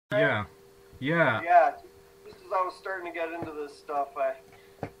Yeah, yeah. Yeah, just as I was starting to get into this stuff,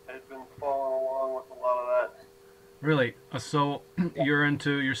 I'd been following along with a lot of that. Really? So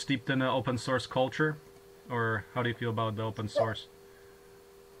you're steeped in the open source culture, or how do you feel about the open source?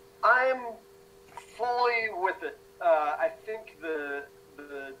 I'm fully with it. I think the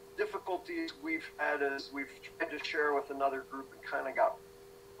difficulties we've had is we've tried to share with another group and kind of got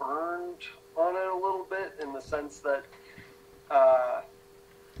burned on it a little bit in the sense that uh,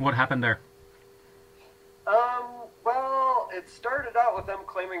 What happened there? well, it started out with them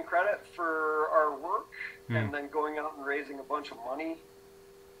claiming credit for our work Hmm. and then going out and raising a bunch of money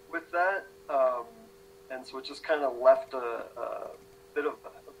with that. And so it just kind of left a bit of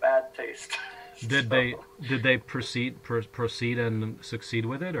a bad taste. Did So, they proceed and succeed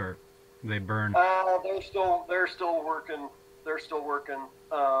with it, or they burn? they're still working. They're still working.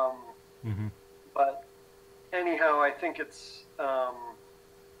 Um, Mm-hmm. but anyhow, I think it's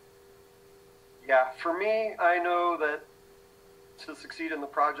yeah. For me, I know that to succeed in the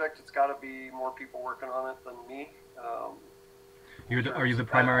project, it's got to be more people working on it than me. Are you the I,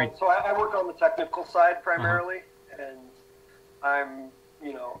 primary? so I work on the technical side Uh huh. primarily, and I'm,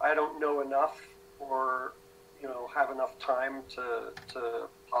 I don't know enough or, have enough time to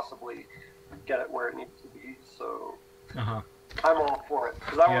possibly get it where it needs to be. So Uh huh. I'm all for it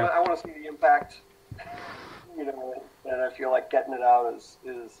because I want Yeah. to I want to see the impact, and I feel like getting it out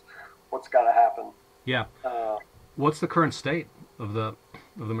is what's got to happen. Yeah. Uh, What's the current state of the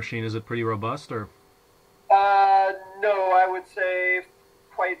machine? Is it pretty robust, or? no, I would say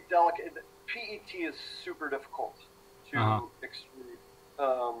quite delicate. PET is super difficult to Uh huh.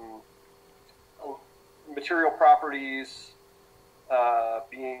 extrude. Material properties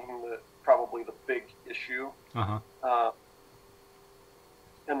being probably the big issue, Uh huh. uh,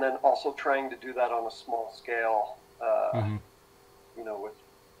 and then also trying to do that on a small scale, Mm-hmm. with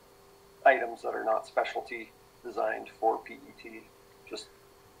items that are not specialty designed for PET, just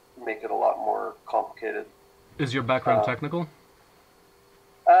make it a lot more complicated. Is your background Uh, technical?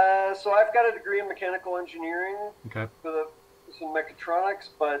 so I've got a degree in mechanical engineering Okay. with some mechatronics,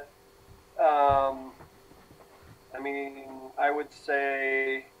 but um, I mean, I would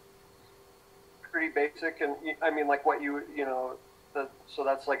say pretty basic, and I mean, like what so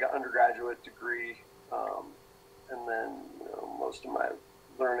that's like an undergraduate degree, and then most of my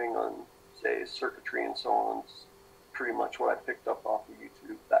learning on say circuitry and so on is pretty much what I picked up off of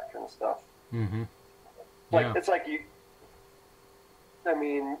YouTube, that kind of stuff. Mm-hmm. Like Yeah. it's like I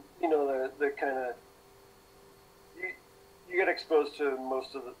mean, the kind of you, you get exposed to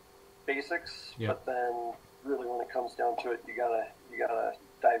most of the basics, Yeah. but then really when it comes down to it, you gotta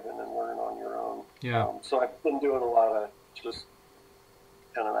dive in and learn on your own. Yeah. So I've been doing a lot of just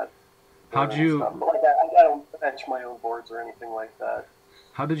kind of that How'd learning you stuff. But like I don't etch my own boards or anything like that.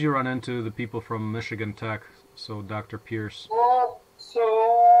 How did you run into the people from Michigan Tech? So Dr. Pierce. Well,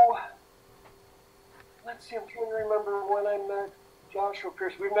 so let's see. I'm trying to remember when I met Joshua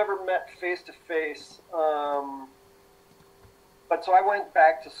Pierce. We've never met face to face. But so I went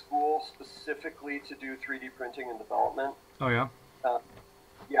back to school specifically to do 3D printing and development. Oh yeah. Uh,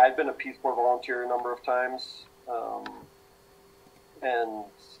 yeah, I'd been a Peace Corps volunteer a number of times, and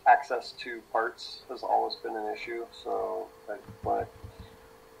access to parts has always been an issue. So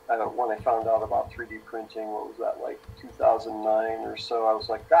when I found out about 3D printing, what was that, like 2009 or so, I was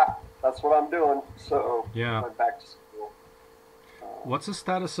like, that's what I'm doing. So I Yeah. went back to school. What's the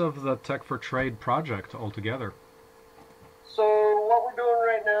status of the Techfortrade project altogether? So what we're doing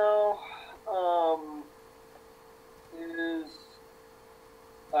right now is,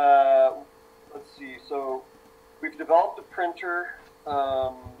 let's see, so we've developed a printer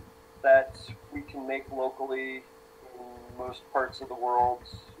that we can make locally in most parts of the world,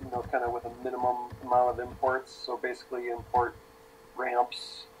 kind of with a minimum amount of imports. So basically import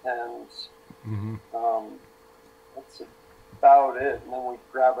ramps and Mm-hmm. that's about it. And then we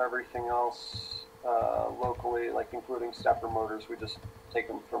grab everything else locally, like including stepper motors. We just take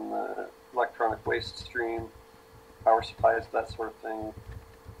them from the electronic waste stream, power supplies, that sort of thing.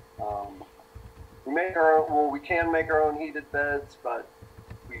 We make our own, well, we can make our own heated beds, but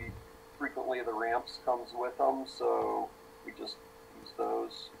we frequently the ramps comes with them, so we just use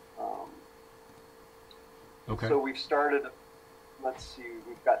those. Okay. So we've started, let's see,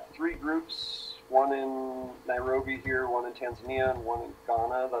 we've got 3 groups, one in Nairobi here, one in Tanzania, and one in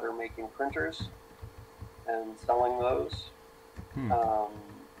Ghana that are making printers and selling those. Hmm.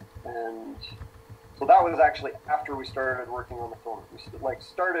 And so that was actually after we started working on the filament. We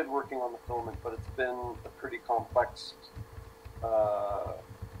started working on the filament, but it's been a pretty complex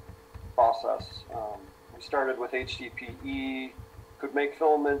process. We started with HDPE, could make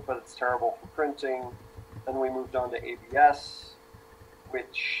filament, but it's terrible for printing. Then we moved on to ABS,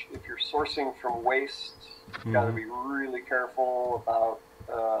 which, if you're sourcing from waste, you've got to be really careful about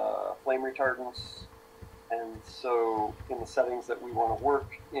flame retardants. And so in the settings that we want to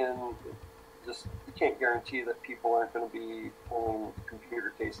work in, just you can't guarantee that people aren't going to be pulling computer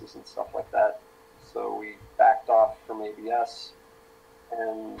cases and stuff like that. So we backed off from ABS.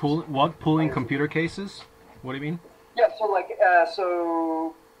 And pulling computer cases? What do you mean? Yeah, so like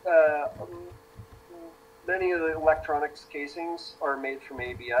many of the electronics casings are made from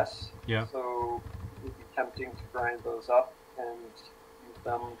ABS. Yeah. So it'd be tempting to grind those up and use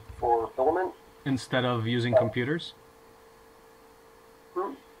them for filament instead of using computers.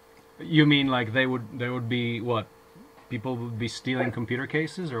 Hmm? You mean like they would be what? People would be stealing computer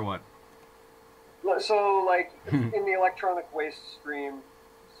cases or what? So like in the electronic waste stream,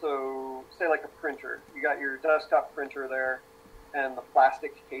 so say like a printer, you got your desktop printer there, and the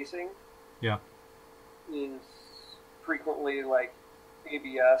plastic casing. Yeah. Is frequently like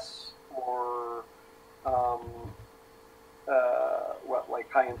ABS or like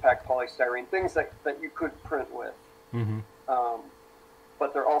high impact polystyrene, things that you could print with.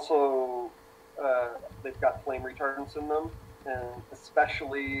 But they're also they've got flame retardants in them, and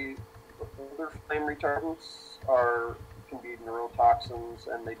especially the older flame retardants can be neurotoxins,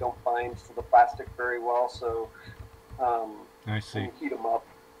 and they don't bind to the plastic very well. So I see. when you heat them up,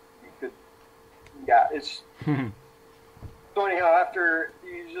 you could. Yeah, it's. So anyhow, after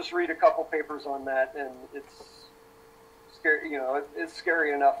you just read a couple papers on that, and it's scary. You know, it's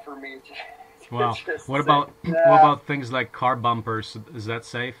scary enough for me to. Wow. Just what say, about things like car bumpers? Is that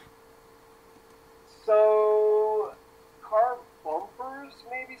safe? So car bumpers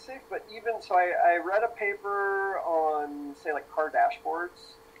may be safe, but even so, I read a paper on say like car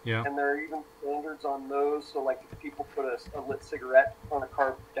dashboards. Yeah. And there are even standards on those. So, like, if people put a lit cigarette on a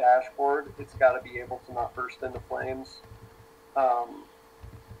car dashboard, it's got to be able to not burst into flames.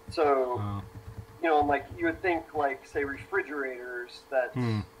 You know, like, you would think, like, say, refrigerators that,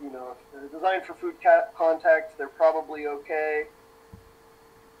 you know, if they're designed for food contact, they're probably okay.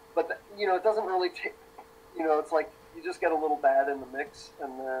 But, you know, it doesn't really take, you know, it's like you just get a little bad in the mix,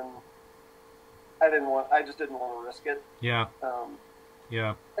 and then I just didn't want to risk it. Yeah.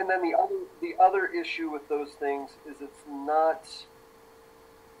 Yeah. And then the other issue with those things is it's not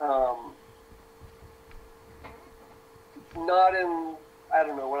in, I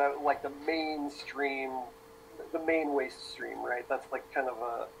don't know, like the mainstream, the main waste stream, right? That's like kind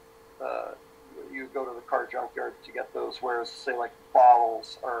of you go to the car junkyard to get those, whereas say like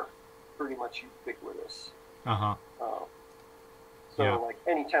bottles are pretty much ubiquitous. Like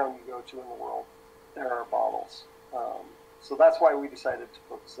any town you go to in the world, there are bottles. So that's why we decided to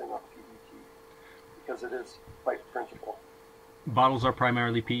focus in on PET, because it is quite printable. Bottles are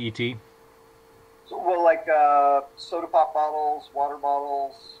primarily PET? So, well, like soda pop bottles, water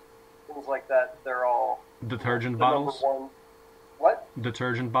bottles, things like that, they're all... Detergent bottles? Number one. What?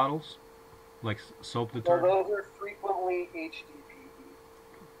 Detergent bottles? Like soap detergent? No, those are frequently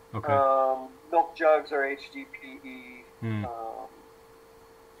HDPE. Okay. Milk jugs are HDPE.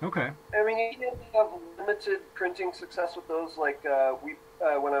 Okay. I mean, you can have limited printing success with those. Like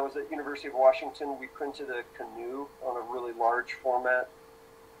when I was at University of Washington, we printed a canoe on a really large format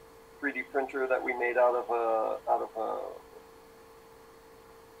 3D printer that we made out of a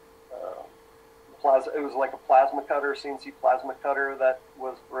plasma. It was like a plasma cutter, CNC plasma cutter that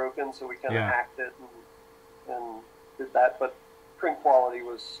was broken, so we kind of hacked it and did that. But print quality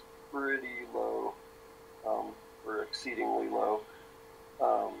was pretty low, or exceedingly low.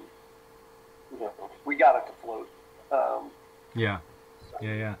 You know, we got it to float.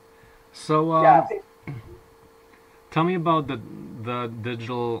 So, tell me about the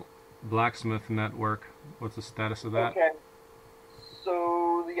digital blacksmith network. What's the status of that? Okay.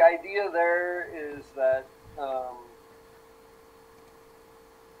 So the idea there is that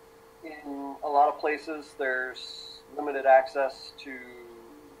in a lot of places there's limited access to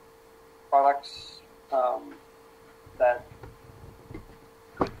products that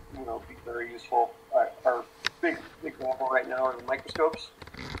could, you know, be very useful. Our big example right now are the microscopes.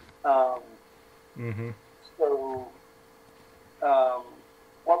 So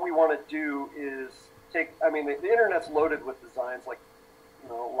what we want to do is I mean, the internet's loaded with designs, like, you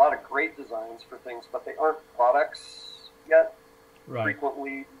know, a lot of great designs for things, but they aren't products yet. Right.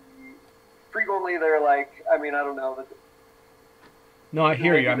 Frequently they're like, I mean, I don't know. No, I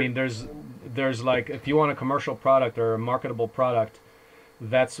hear you. I mean, there's like, if you want a commercial product or a marketable product,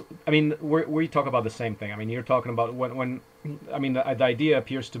 I mean, we talk about the same thing. I mean, you're talking about when I mean, the idea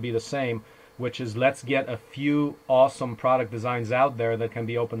appears to be the same. which is let's get a few awesome product designs out there that can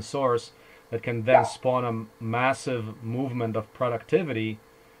be open source, that can then spawn a massive movement of productivity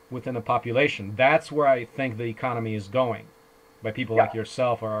within a population. That's where I think the economy is going, by people like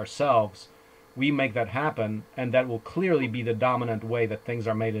yourself or ourselves. We make that happen, and that will clearly be the dominant way that things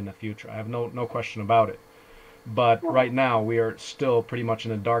are made in the future. I have no question about it. But right now, we are still pretty much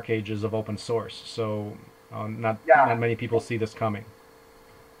in the dark ages of open source, so not many people see this coming.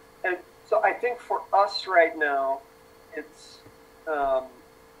 And so I think for us right now, it's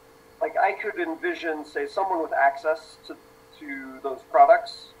like I could envision, say, someone with access to those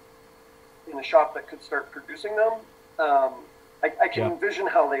products in a shop that could start producing them. I can envision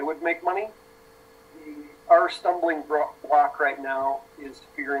how they would make money. Our stumbling block right now is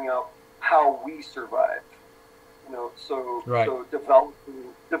figuring out how we survive. You know, so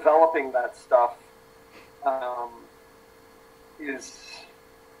developing that stuff is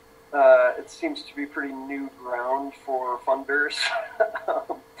it seems to be pretty new ground for funders.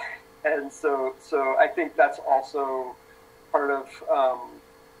 And so I think that's also part of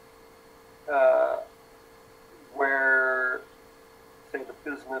where, say, the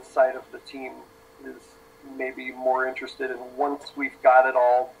business side of the team is maybe more interested in, once we've got it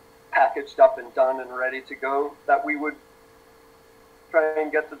all packaged up and done and ready to go, that we would try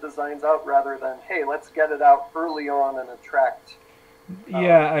and get the designs out rather than, hey, let's get it out early on and attract.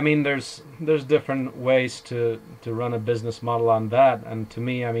 Yeah, I mean, there's different ways to run a business model on that, and to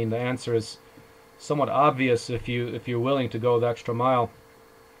me, I mean, the answer is somewhat obvious if you're willing to go the extra mile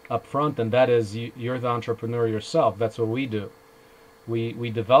up front, and that is you're the entrepreneur yourself. That's what we do. We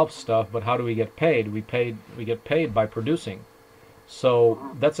develop stuff, but how do we get paid? We get paid by producing. So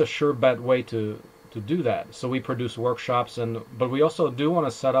that's a sure bet way to do that. So we produce workshops, but we also do want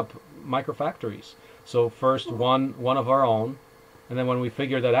to set up microfactories. So first one of our own, and then when we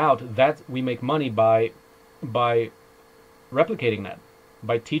figure that out, that we make money by replicating that,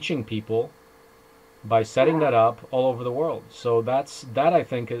 by teaching people, by setting that up all over the world. So that I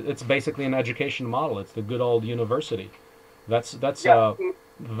think it's basically an education model. It's the good old university. That's a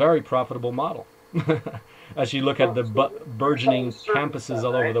very profitable model. As you look at the burgeoning campuses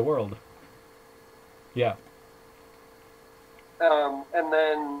all over the world. Yeah. And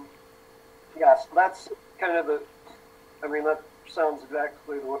then, so that's kind of that sounds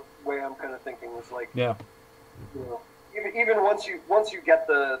exactly the way I'm kind of thinking, is like, you know, even once you get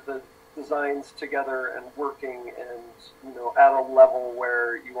the designs together and working and, you know, at a level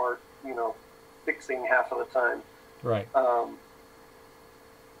where you aren't, you know, fixing half of the time. Right.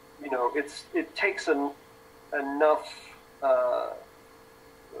 You know, it takes enough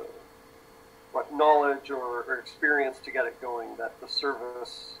knowledge or experience to get it going that the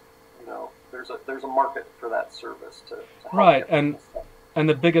service, you know, there's a market for that service to help. Right, and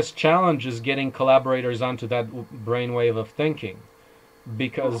the biggest challenge is getting collaborators onto that brainwave of thinking,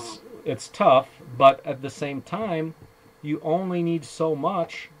 because it's tough, but at the same time, you only need so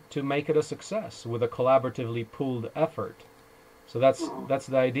much to make it a success with a collaboratively pooled effort. So that's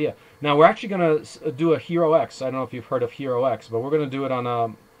the idea. Now we're actually going to do a Hero X. I don't know if you've heard of Hero X, but we're going to do it on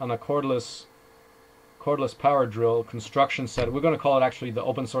a cordless power drill construction set. We're going to call it actually the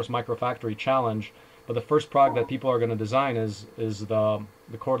Open Source Microfactory Challenge. But the first product that people are going to design is the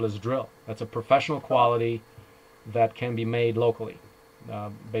cordless drill. That's a professional quality that can be made locally.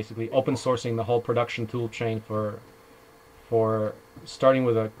 Basically, open sourcing the whole production tool chain for starting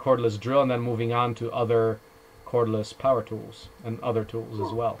with a cordless drill and then moving on to other cordless power tools and other tools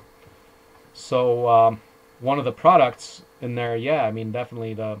as well. So one of the products in there, I mean,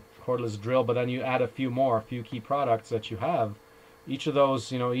 definitely the cordless drill, but then you add a few key products that you have. Each of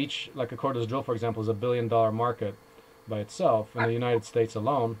those, you know, like a cordless drill, for example, is $1 billion market by itself in the United States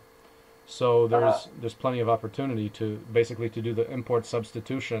alone. So there's plenty of opportunity to basically to do the import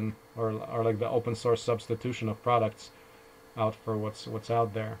substitution or like the open source substitution of products out for what's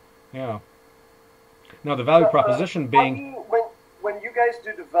out there. Yeah. Now the value proposition being when you guys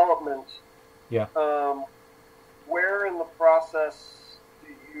do development, where in the process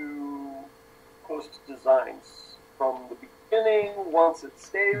do you post designs from the beginning, once it's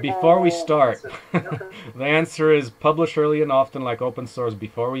stable? Before we start, the answer is publish early and often, like open source,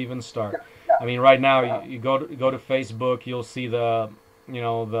 before we even start. I mean, right now you go to Facebook, you'll see the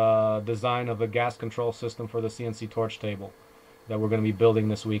design of the gas control system for the CNC torch table that we're going to be building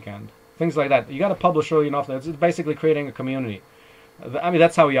this weekend. Things like that. You got to publish early and often. It's basically creating a community. I mean,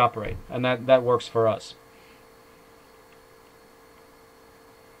 that's how we operate, and that works for us.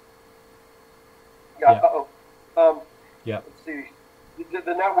 Let's see.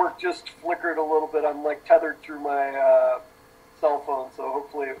 The network just flickered a little bit. I'm like tethered through my cell phone, so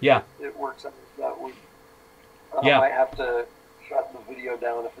hopefully Yeah. it works out that week. Yeah. I might have to shut the video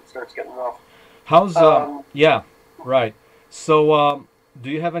down if it starts getting rough. How's Um, yeah, right. So do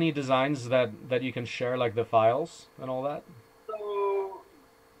you have any designs that you can share, like the files and all that? so,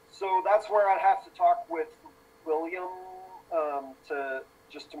 so that's where I'd have to talk with William to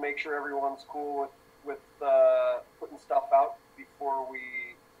just to make sure everyone's cool with putting stuff out before we.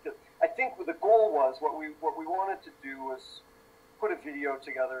 I think the goal was what we wanted to do was put a video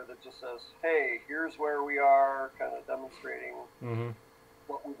together that just says, "Hey, here's where we are," kind of demonstrating Mm-hmm.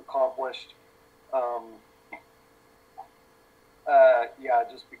 what we've accomplished. Um, yeah,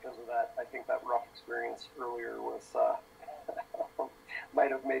 just because of that, I think that rough experience earlier was might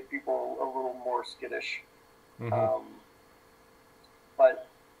have made people a little more skittish. Mm-hmm. But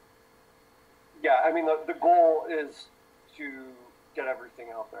yeah, I mean, the goal is to get everything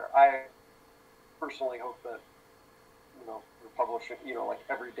out there. I personally hope that we're publishing, like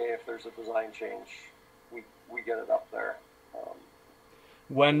every day if there's a design change, we get it up there.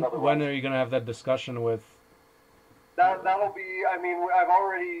 When are you gonna have that discussion with? That'll be. I mean, I've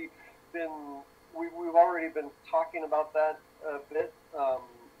already been. We've already been talking about that a bit.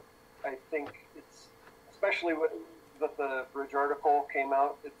 I think it's especially that the Bridge article came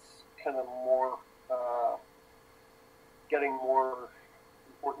out. It's kind of more getting more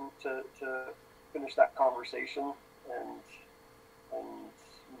important to finish that conversation and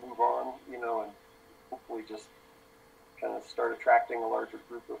move on. And hopefully just kind of start attracting a larger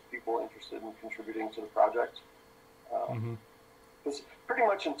group of people interested in contributing to the project. Because pretty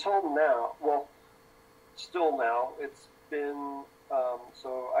much until now, well, still now, it's been,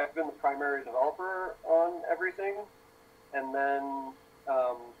 so I've been the primary developer on everything, and then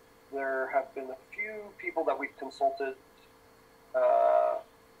there have been a few people that we've consulted,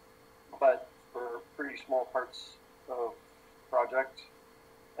 but for pretty small parts of the project.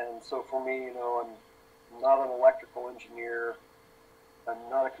 And so for me, I'm not an electrical engineer, I'm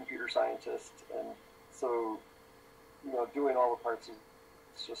not a computer scientist, and so doing all the parts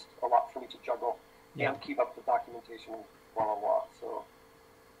is just a lot for me to juggle and keep up the documentation, blah blah blah. So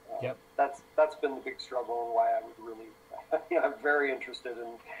that's been the big struggle, and why I would really, I'm very interested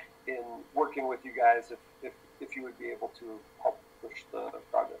in working with you guys if you would be able to help push the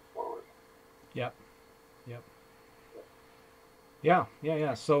project forward. Yep.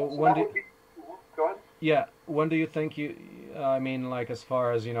 Yeah. So when do you, go ahead. Yeah, when do you think I mean, like, as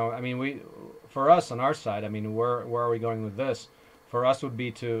far as, for us on our side, I mean, where are we going with this? For us would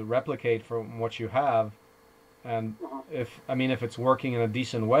be to replicate from what you have, and if it's working in a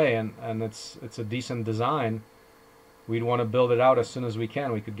decent way and it's a decent design, we'd want to build it out as soon as we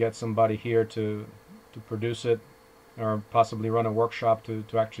can. We could get somebody here to produce it, or possibly run a workshop to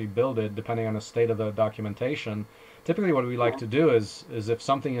actually build it, depending on the state of the documentation. Typically what we like to do is if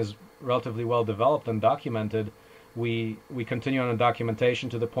something is relatively well developed and documented, we continue on the documentation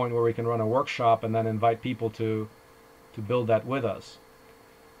to the point where we can run a workshop and then invite people to build that with us.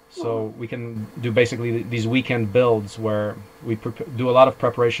 So we can do basically these weekend builds where we do a lot of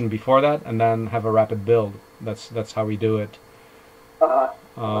preparation before that and then have a rapid build. That's how we do it.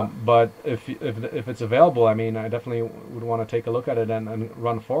 But if it's available, I mean, I definitely would want to take a look at it and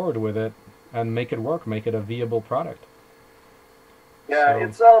run forward with it and make it work, make it a viable product. Yeah,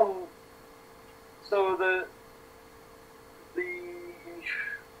 it's so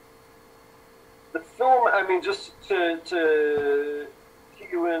the film. I mean, just to key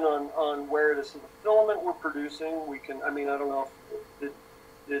you in on where it is. So the filament we're producing, we can. I mean, I don't know if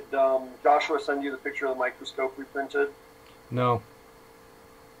did Joshua send you the picture of the microscope we printed? No.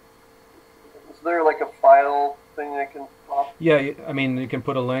 Is there like a file thing I can pop? Yeah, I mean, you can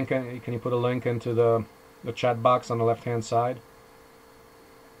put a link. Can you put a link into the chat box on the left-hand side?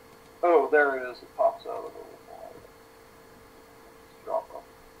 Oh, there it is. It pops out of it. Drop off.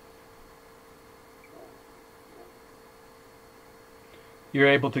 You're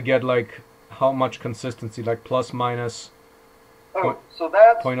able to get like how much consistency, like plus minus. Oh, so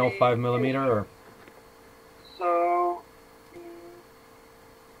that's 0.05 millimeter, or so.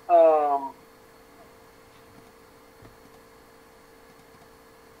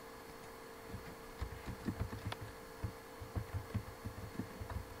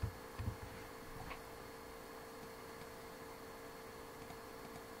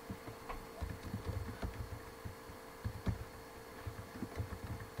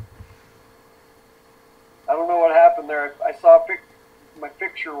 I don't know what happened there. I saw my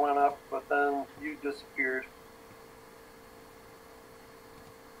picture went up, but then you disappeared.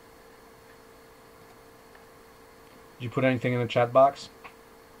 Did you put anything in the chat box?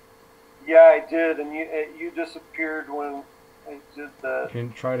 Yeah, I did, and you disappeared when I did the Can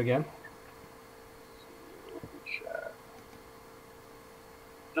you try it again? chat.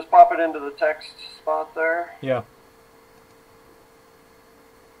 Just pop it into the text spot there. Yeah.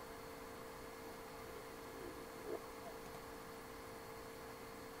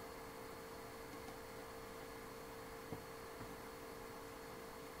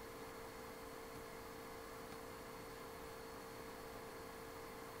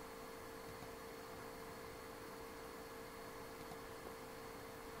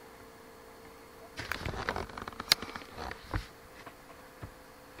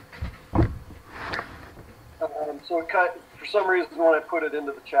 So it cut, for some reason when I put it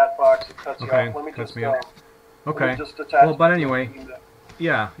into the chat box, it cuts you Okay, off. Let me cuts just, me off. let Okay. me just attach Well, but it to anyway, the email.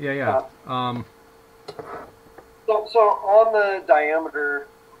 yeah. So on the diameter,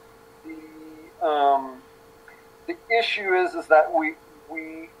 the issue is that we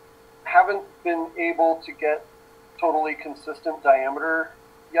haven't been able to get totally consistent diameter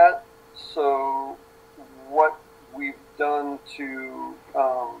yet. So what we've done to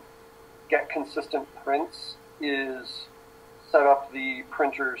get consistent prints is set up the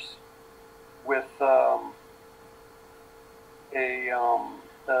printers with a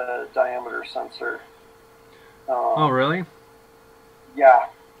diameter sensor. Oh, really? Yeah.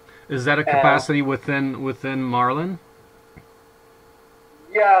 Is that a capacity within Marlin?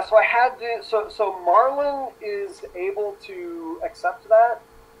 Yeah, so I had to. So Marlin is able to accept that,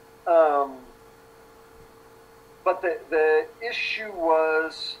 but the issue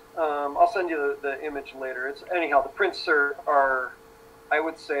was, I'll send you the image later. It's anyhow, the prints are I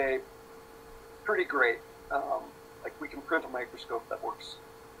would say pretty great. Like we can print a microscope that works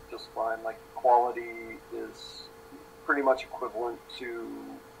just fine. Like quality is pretty much equivalent to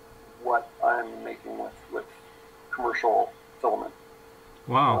what I'm making with commercial filament.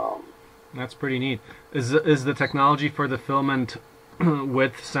 Wow, that's pretty neat. Is the technology for the filament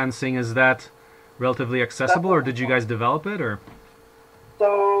width sensing, is that relatively accessible, or did you guys develop it, or?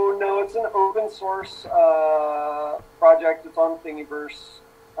 So no, it's an open source project. It's on Thingiverse,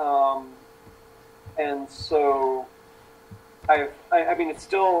 and so I mean it's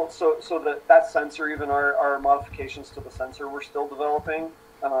still so that sensor, even our modifications to the sensor, we're still developing,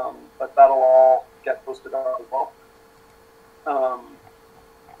 but that'll all get posted out as well.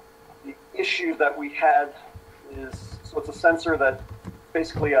 The issue that we had is, so it's a sensor that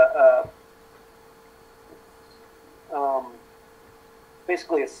basically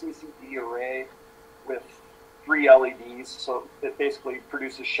basically a CCD array with 3 LEDs. So it basically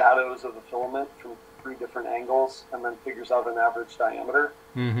produces shadows of the filament from 3 different angles and then figures out an average diameter.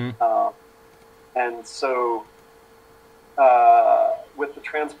 Mm-hmm. And so with the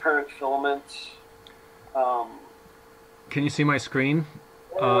transparent filament, can you see my screen?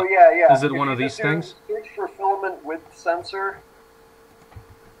 yeah. Is it one of these things? Search for filament width sensor.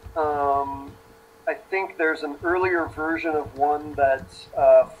 I think there's an earlier version of one that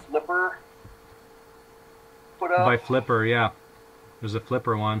Flipper put up. By Flipper, yeah. There's a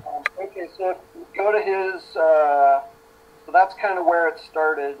Flipper one. Okay, so if you go to his, so that's kind of where it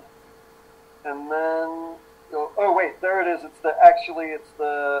started, and then oh wait, there it is. It's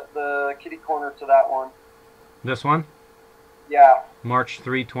the kitty corner to that one. This one? Yeah. March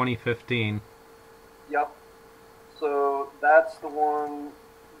 3, 2015. Yep. So that's the one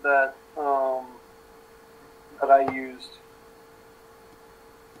that that I used.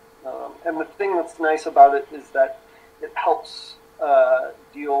 And the thing that's nice about it is that it helps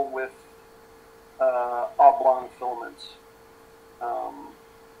deal with oblong filaments.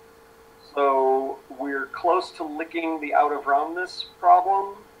 So we're close to licking the out of roundness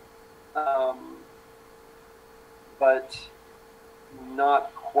problem, but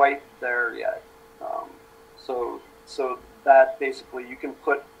not quite there yet. So that basically you can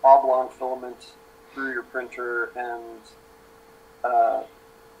put oblong filament through your printer and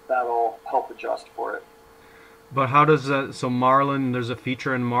that'll help adjust for it. But how does so Marlin? There's a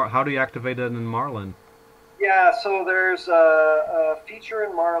feature in How do you activate it in Marlin? Yeah, so there's a feature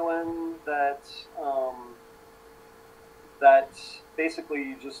in Marlin that that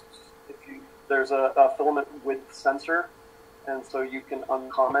basically there's a filament width sensor, and so you can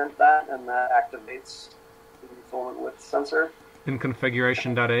uncomment that, and that activates the filament width sensor. In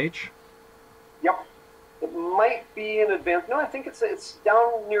configuration.h? Yep. It might be in advanced. No, I think it's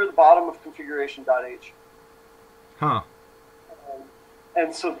down near the bottom of configuration.h. Huh.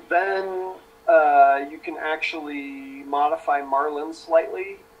 And so then you can actually modify Marlin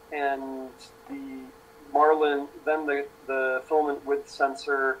slightly, and the Marlin, then the filament width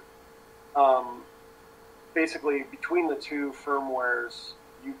sensor, basically between the two firmwares,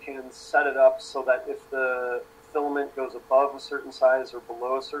 you can set it up so that if the filament goes above a certain size or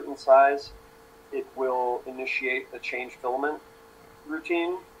below a certain size, it will initiate a change filament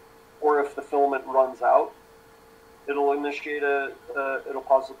routine, or if the filament runs out, it'll initiate it'll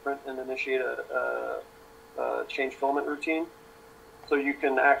pause the print and initiate a change filament routine. So you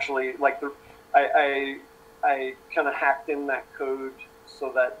can actually, like, I kind of hacked in that code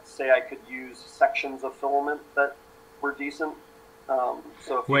so that, say, I could use sections of filament that were decent. So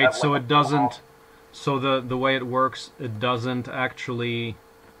if Wait, so like it doesn't, so the way it works, it doesn't actually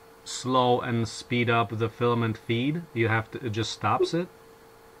slow and speed up the filament feed? You have to, it just stops it?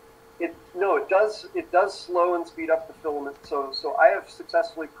 No, it does. It does slow and speed up the filament. So I have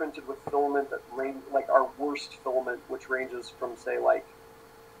successfully printed with filament that like our worst filament, which ranges from, say, like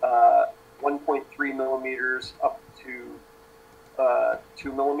 1.3 millimeters up to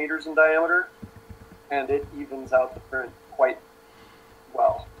 2 millimeters in diameter, and it evens out the print quite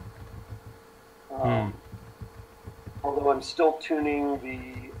well. Although I'm still tuning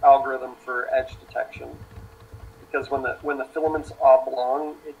the algorithm for edge detection, because when the filament's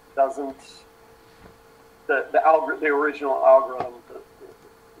oblong, it doesn't, the original algorithm,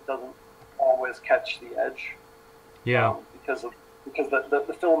 it doesn't always catch the edge. Yeah. Because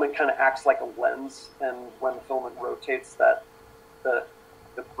the filament kind of acts like a lens, and when the filament rotates, that the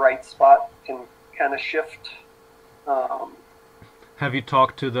bright spot can kind of shift. Have you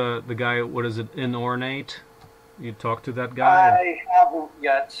talked to the guy, what is it, Inornate? You talked to that guy? I haven't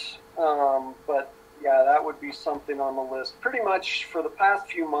yet, but yeah, that would be something on the list. Pretty much for the past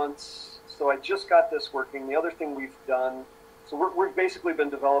few months, so I just got this working. The other thing we've done, so we've basically been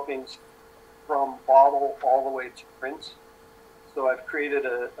developing from bottle all the way to print. So I've created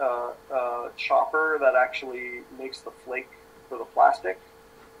a chopper that actually makes the flake for the plastic.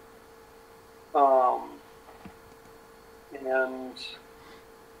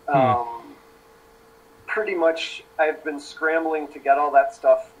 Pretty much I've been scrambling to get all that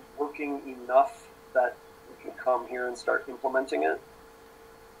stuff working enough that we can come here and start implementing it.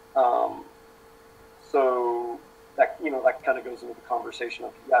 So that, that kind of goes into the conversation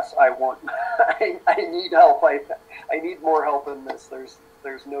of, yes, I want, I need help. I need more help in this.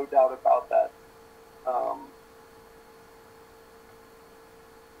 There's no doubt about that.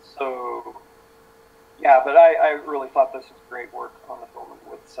 So yeah, but I really thought this was great work on the filament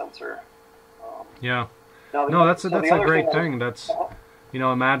width sensor. Yeah. No, that's a great thing. That's,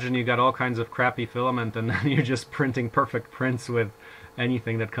 imagine you got all kinds of crappy filament and then you're just printing perfect prints with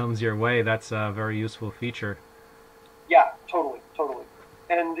anything that comes your way. That's a very useful feature. Yeah, totally.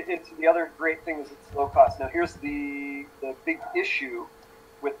 And it's the other great thing is it's low cost. Now here's the big issue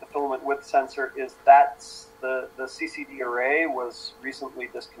with the filament width sensor is that the CCD array was recently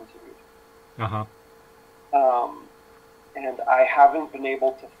discontinued. And I haven't been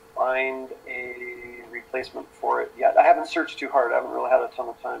able to find a replacement for it yet. I haven't searched too hard. I haven't really had a ton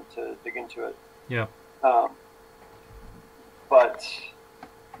of time to dig into it. Yeah. But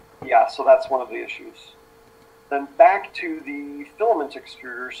yeah, so that's one of the issues. Then back to the filament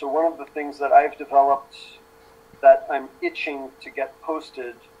extruder. So one of the things that I've developed that I'm itching to get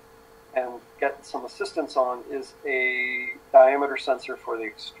posted and get some assistance on is a diameter sensor for the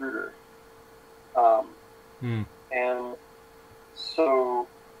extruder. And so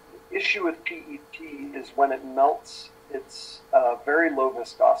the issue with PET is when it melts, it's very low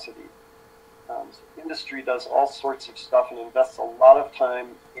viscosity. So industry does all sorts of stuff and invests a lot of time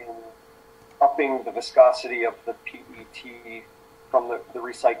in upping the viscosity of the PET from the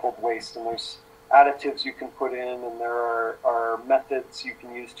recycled waste. And there's additives you can put in, and there are methods you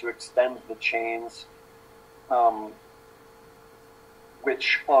can use to extend the chains,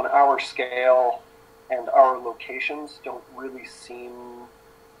 which on our scale and our locations don't really seem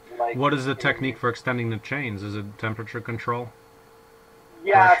like... What is the technique for extending the chains? Is it temperature control?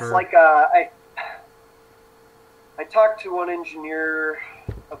 Yeah, pressure? It's like I talked to one engineer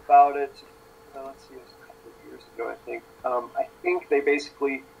about it. Let's see, it was a couple of years ago, I think. I think they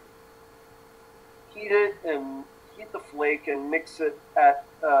basically heat the flake and mix it at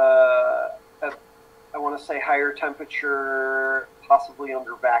I want to say higher temperature, possibly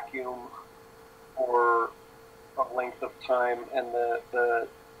under vacuum, for a length of time, and the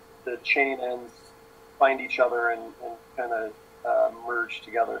chain ends find each other and kind of merge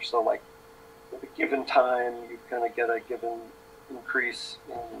together. So like with a given time, you kind of get a given increase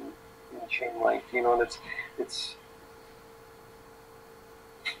in chain length, and it's.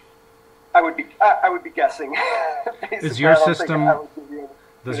 I would be guessing. Is your system?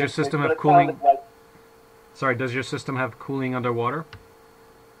 Does your system have cooling? Sorry, does your system have cooling underwater?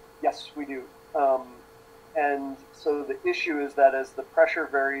 Yes, we do. And so the issue is that as the pressure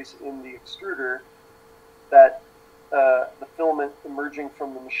varies in the extruder, that the filament emerging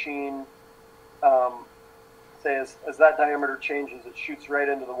from the machine, say as that diameter changes, it shoots right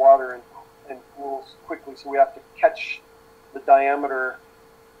into the water and cools quickly. So we have to catch the diameter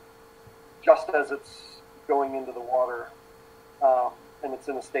just as it's going into the water, and it's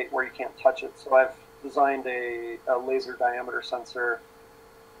in a state where you can't touch it. So I've designed a laser diameter sensor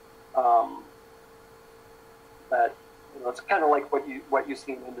that, it's kind of like what you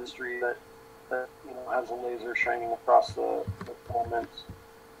see in industry that has a laser shining across the filament.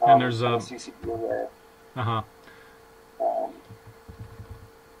 And there's a CCD array. Uh-huh.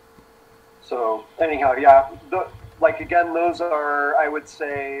 So anyhow, yeah, again, those are, I would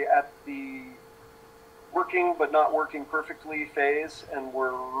say, at the working but not working perfectly phase, and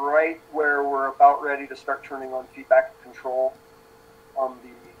we're right where we're about ready to start turning on feedback control on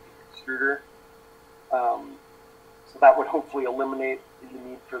the extruder. So that would hopefully eliminate the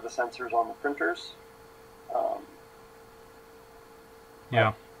need for the sensors on the printers.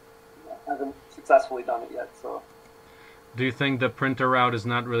 Yeah. I haven't successfully done it yet, so. Do you think the printer route is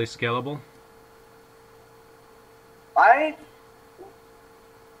not really scalable? I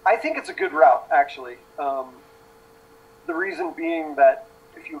think it's a good route, actually. The reason being that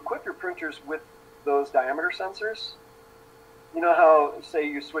if you equip your printers with those diameter sensors, you know how, say,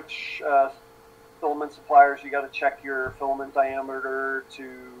 you switch filament suppliers, you got to check your filament diameter to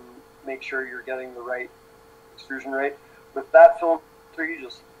make sure you're getting the right extrusion rate. With that filament, you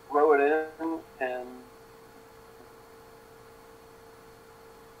just throw it in and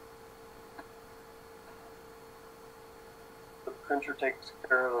the printer takes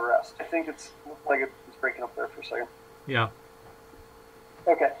care of the rest. I think it's like it's breaking up there for a second. Yeah.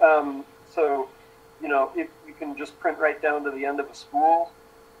 Okay. So, if you can just print right down to the end of a spool,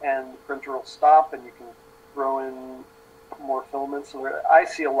 and the printer will stop, and you can throw in more filaments. So I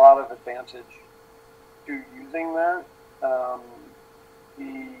see a lot of advantage to using that.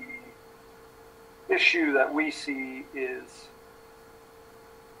 The issue that we see is,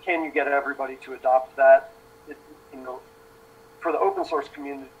 can you get everybody to adopt that? For the open source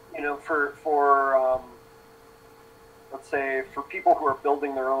community, for let's say for people who are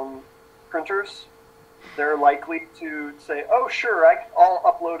building their own printers, they're likely to say, "Oh, sure, I'll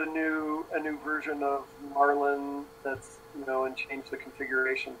upload a new version of Marlin that's and change the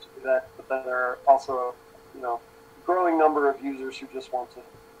configuration to do that." But then there are also a growing number of users who just want to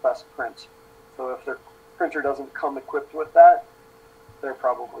press print. So if their printer doesn't come equipped with that, they're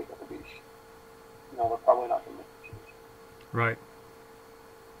probably going to be, they're probably not going to make a change. Right.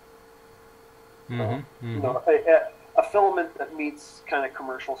 Mm-hmm. A filament that meets kind of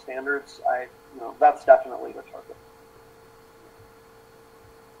commercial standards, that's definitely the target.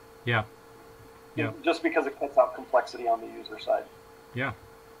 Yeah. Yeah. Just because it cuts out complexity on the user side. Yeah.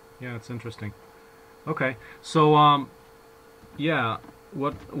 Yeah, it's interesting. Okay. So, yeah,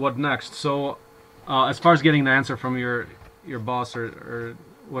 what next? So, as far as getting the answer from your boss or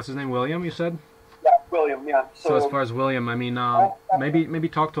what's his name, William, you said? Yeah, William. Yeah. So as far as William, I mean, maybe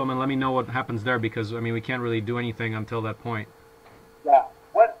talk to him and let me know what happens there, because we can't really do anything until that point. Yeah.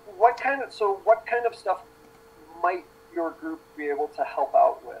 What kind of stuff might your group be able to help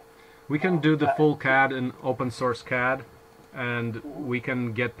out with? We can do the full CAD in open source CAD, and we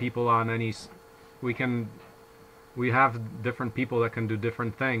can get people on any. We have different people that can do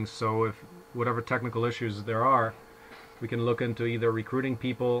different things. So if whatever technical issues there are, we can look into either recruiting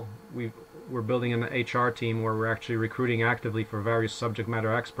people. We're building an HR team where we're actually recruiting actively for various subject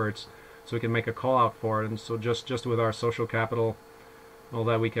matter experts, so we can make a call out for it. And so just with our social capital, all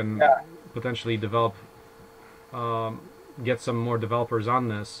that, we can potentially develop, get some more developers on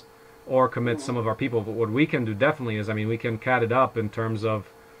this, or commit some of our people. But what we can do definitely is, we can CAD it up in terms of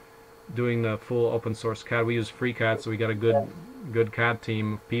doing the full open source CAD. We use FreeCAD, so we got a good CAD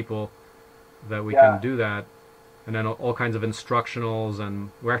team of people that we can do that. And then all kinds of instructionals,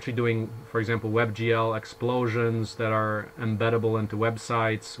 and we're actually doing, for example, WebGL explosions that are embeddable into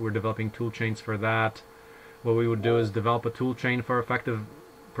websites. We're developing tool chains for that. What we would do is develop a tool chain for effective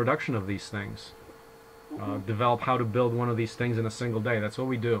production of these things. Develop how to build one of these things in a single day. That's what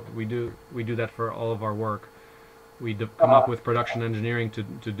we do. We do that for all of our work. We come up with production engineering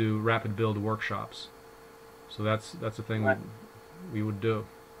to do rapid build workshops. So that's a thing we would do.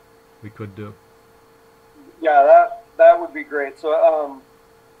 We could do. Yeah, that would be great. So,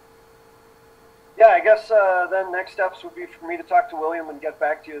 I guess then next steps would be for me to talk to William and get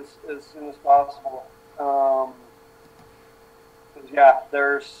back to you as soon as possible.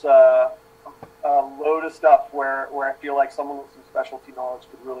 There's a load of stuff where I feel like someone with some specialty knowledge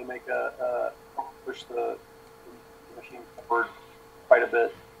could really make push the machine forward quite a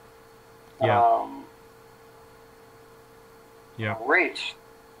bit. Yeah. Yeah. Great.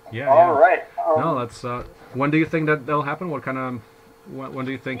 Yeah. All Yeah. right. No, that's. When do you think that'll happen? What kind of? When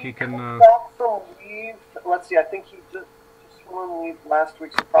do you think he can? Back from leave. Let's see. I think he just went on leave last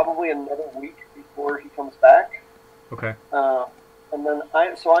week, so probably another week before he comes back. Okay. And then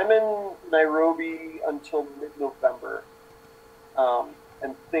I'm in Nairobi until mid-November,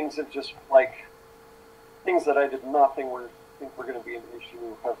 and things have just things that I did not think were going to be an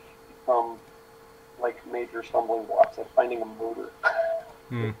issue have become like major stumbling blocks, like finding a motor.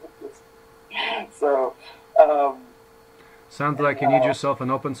 Hmm. So. Sounds like you need yourself an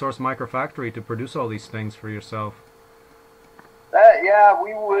open source microfactory to produce all these things for yourself. Yeah,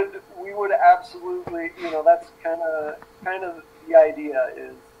 we would absolutely. That's kind of the idea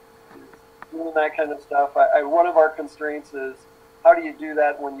is doing that kind of stuff. One of our constraints is how do you do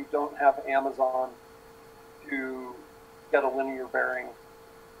that when you don't have Amazon to get a linear bearing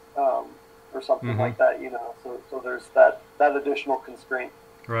or something like that. So there's that additional constraint.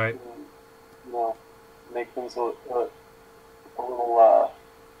 Right. To, make things a little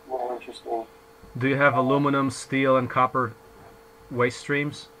interesting. Do you have aluminum, steel, and copper waste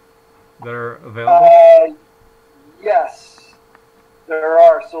streams that are available? Yes, there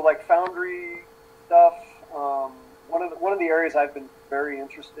are. So like foundry stuff. One of the areas I've been very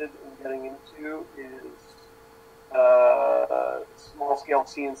interested in getting into is small scale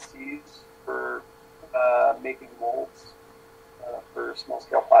CNCs for making molds for small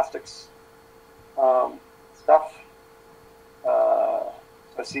scale plastics stuff.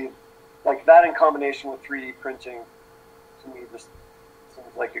 So I see like that in combination with 3D printing to me just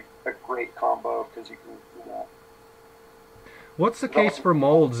seems like a great combo because you can, What's the case for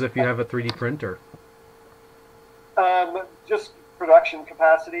molds if you have a 3D printer? Just production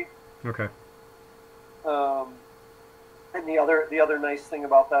capacity. Okay. And the other nice thing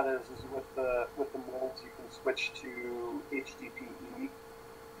about that is with the molds you can switch to HDPE,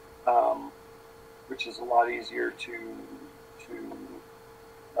 which is a lot easier to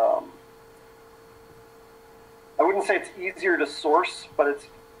I wouldn't say it's easier to source, but it's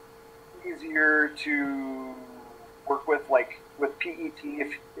easier to work with. Like with PET,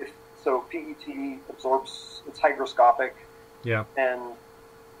 if PET absorbs, it's hygroscopic. Yeah. And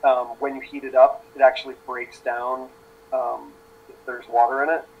when you heat it up, it actually breaks down if there's water in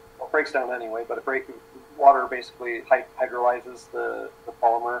it. Well, it breaks down anyway, but water basically hydrolyzes the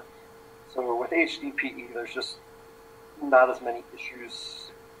polymer. So with HDPE, there's just not as many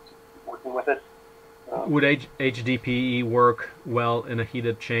issues working with it. Would HDPE work well in a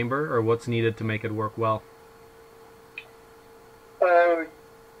heated chamber, or what's needed to make it work well?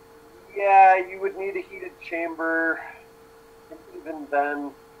 Yeah, you would need a heated chamber, and even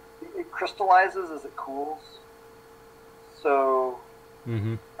then, it crystallizes as it cools. So,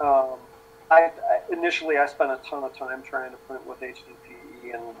 initially I spent a ton of time trying to print with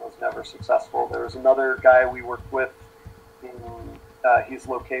HDPE and was never successful. There was another guy we worked with. He's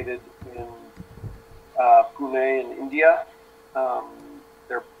located in Pune in India.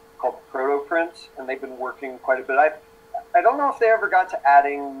 They're called Protoprint, and they've been working quite a bit. I don't know if they ever got to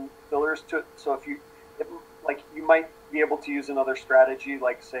adding fillers to it. So you might be able to use another strategy,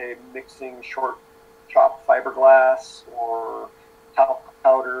 like say mixing short chopped fiberglass or talc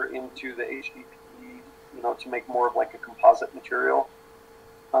powder into the HDPE, to make more of like a composite material.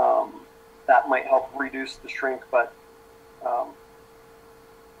 That might help reduce the shrink, but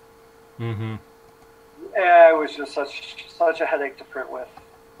it was just such a headache to print with.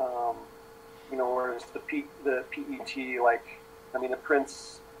 Whereas the PET, it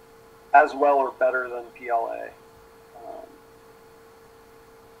prints as well or better than PLA.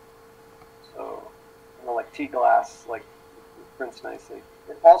 Like tea glass, it prints nicely.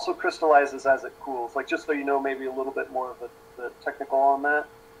 It also crystallizes as it cools. Just so you know, maybe a little bit more of the technical on that.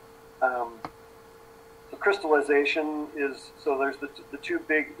 The crystallization is, so there's the two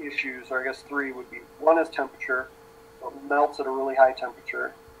big issues, or I guess three would be. One is temperature. So it melts at a really high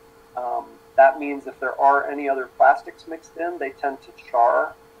temperature. That means if there are any other plastics mixed in, they tend to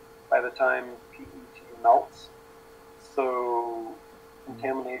char by the time PET melts. So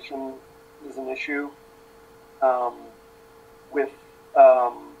contamination is an issue. With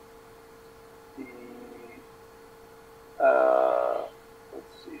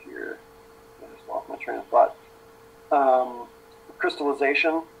let's see here, I just lost my train of thought.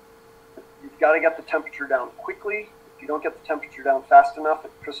 Crystallization, you've got to get the temperature down quickly. If you don't get the temperature down fast enough,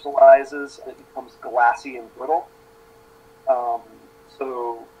 it crystallizes and it becomes glassy and brittle.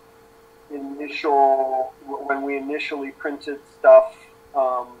 So when we initially printed stuff,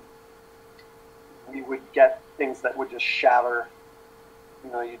 we would get things that would just shatter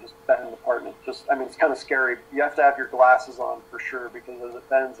you just bend the part, and it just, I mean, it's kind of scary. You have to have your glasses on for sure, because as it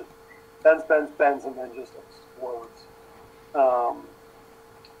bends, and then just explodes.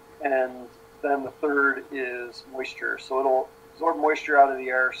 And then the third is moisture. So it'll absorb moisture out of the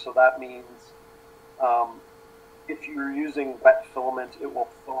air. So that means if you're using wet filament, it will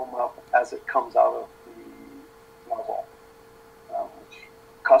foam up as it comes out of the nozzle, which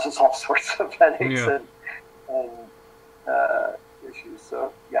causes all sorts of headaches and issues.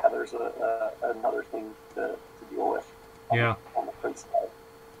 So yeah, there's another thing to deal with on the print side.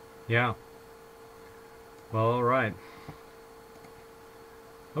 Yeah. Well, all right.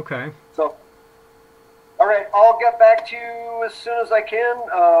 Okay. So, all right, I'll get back to you as soon as I can.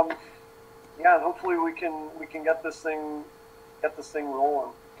 Yeah, and hopefully we can get this thing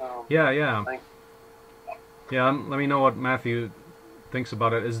rolling. Yeah. Let me know what Matthew thinks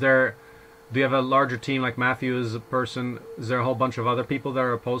about it. Do you have a larger team? Like Matthew is a person. Is there a whole bunch of other people that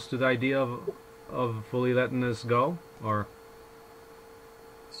are opposed to the idea of fully letting this go, or?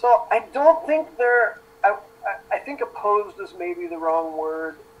 So I don't think they're. I think opposed is maybe the wrong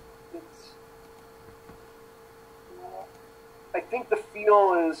word. I think the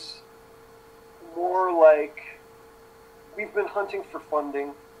feel is more like we've been hunting for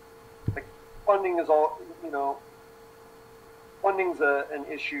funding. Like funding is all, funding's an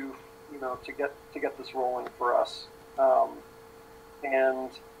issue, to get this rolling for us.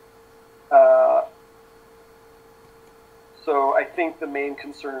 So I think the main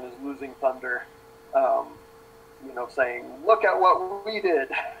concern is losing thunder. Saying, look at what we did.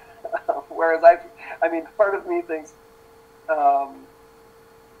 Whereas I mean, part of me thinks,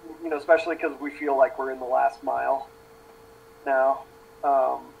 especially because we feel like we're in the last mile now.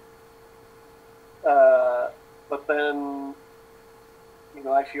 But then,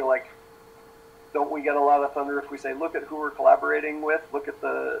 I feel like, don't we get a lot of thunder if we say, look at who we're collaborating with, look at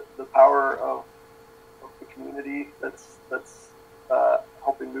the power of the community that's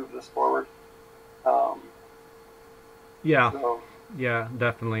helping move this forward. Yeah,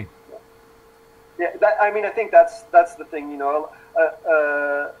 definitely. Yeah, I think that's the thing.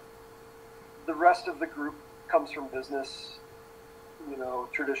 The rest of the group comes from business,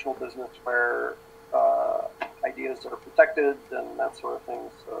 traditional business where ideas are protected and that sort of thing.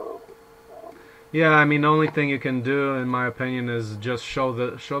 So. Yeah, the only thing you can do, in my opinion, is just show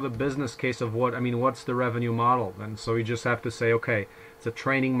the business case of what's the revenue model. And so you just have to say, okay, it's a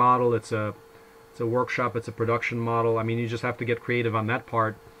training model, it's a workshop, it's a production model. You just have to get creative on that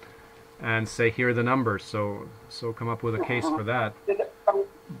part and say, here are the numbers. So come up with a case for that.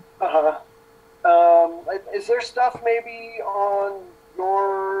 Is there stuff maybe on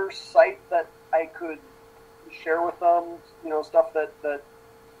your site that I could share with them? Stuff that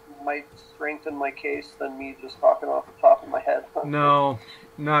might strengthen my case than me just talking off the top of my head? No,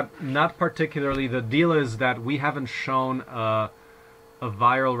 not particularly. The deal is that we haven't shown a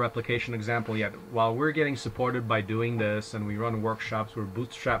viral replication example yet. While we're getting supported by doing this and we run workshops, we're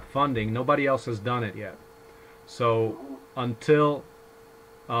bootstrap funding, nobody else has done it yet. So until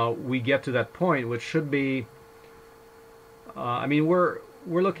we get to that point, which should be, we're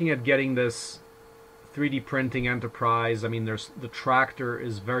looking at getting this 3D printing enterprise. The tractor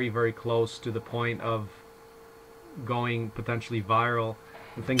is very, very close to the point of going potentially viral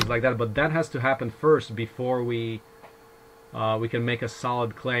and things like that. But that has to happen first before we can make a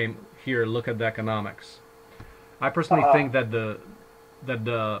solid claim. Here, look at the economics. I personally think that the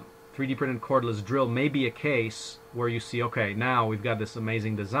 3D printed cordless drill may be a case where you see, okay, now we've got this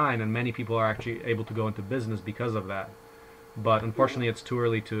amazing design, and many people are actually able to go into business because of that. But unfortunately, it's too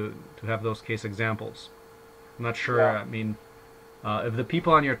early to have those case examples. I'm not sure. Yeah. If the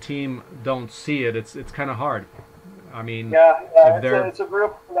people on your team don't see it, it's kind of hard. It's a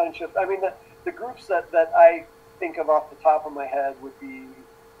real friendship. The groups that I think of off the top of my head would be,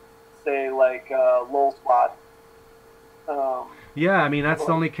 say, like Lulzbot. That's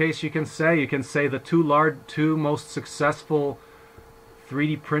the only case you can say. You can say the two most successful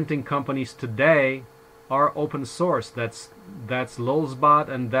 3D printing companies today are open source. That's Lulzbot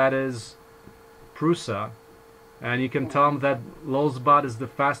and that is Prusa. And you can tell them that Lulzbot is the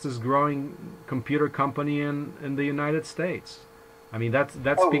fastest growing computer company in the United States.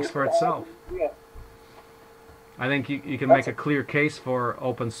 That speaks for itself. Yeah. I think you can make a clear case for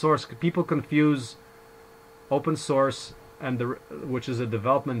open source. People confuse open source which is a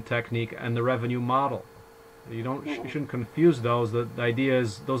development technique, and the revenue model. You shouldn't confuse those. The idea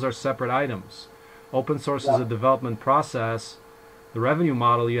is those are separate items. Open source is a development process. The revenue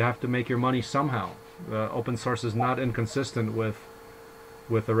model, you have to make your money somehow. Open source is not inconsistent with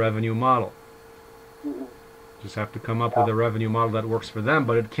a revenue model. Just have to come up with a revenue model that works for them,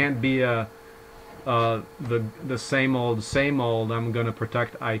 but it can't be the same old. I'm going to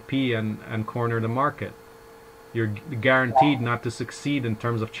protect IP and corner the market. You're guaranteed not to succeed in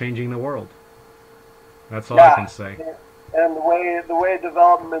terms of changing the world. That's all I can say. And the way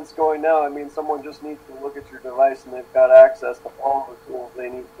development's going now, I mean, someone just needs to look at your device and they've got access to all the tools they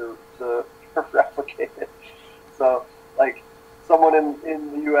need to replicate it. So, like, someone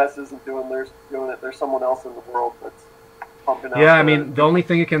in the U.S. isn't doing it. There's someone else in the world that's pumping out. Yeah, I mean, the only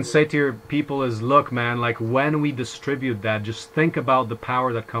thing you can say to your people is, look, man, like, when we distribute that, just think about the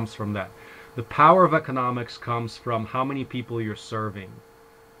power that comes from that. The power of economics comes from how many people you're serving.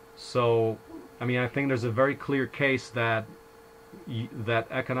 So, I mean, I think there's a very clear case that that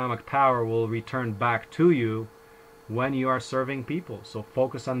economic power will return back to you when you are serving people. So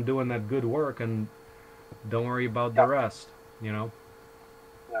focus on doing that good work and don't worry about the rest, you know?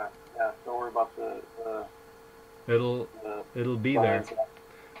 Yeah, don't worry about it'll be there.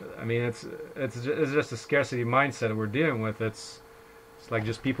 I mean, it's just a scarcity mindset we're dealing with. It's like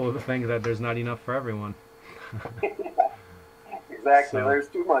just people who think that there's not enough for everyone. Exactly. So, there's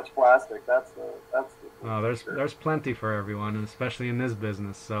too much plastic. That's the there's plenty for everyone, and especially in this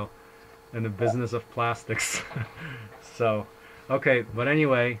business. So, in the business of plastics. So, okay. But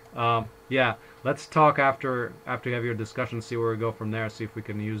anyway, yeah. Let's talk after you have your discussion. See where we go from there. See if we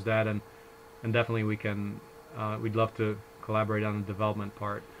can use that, and definitely we can. We'd love to collaborate on the development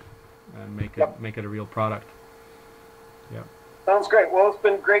part and make it a real product. Yeah. Sounds great. Well, it's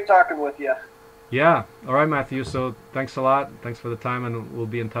been great talking with you. Yeah. All right, Matthew. So thanks a lot. Thanks for the time, and we'll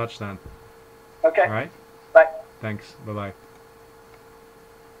be in touch then. Okay. All right. Bye. Thanks. Bye-bye.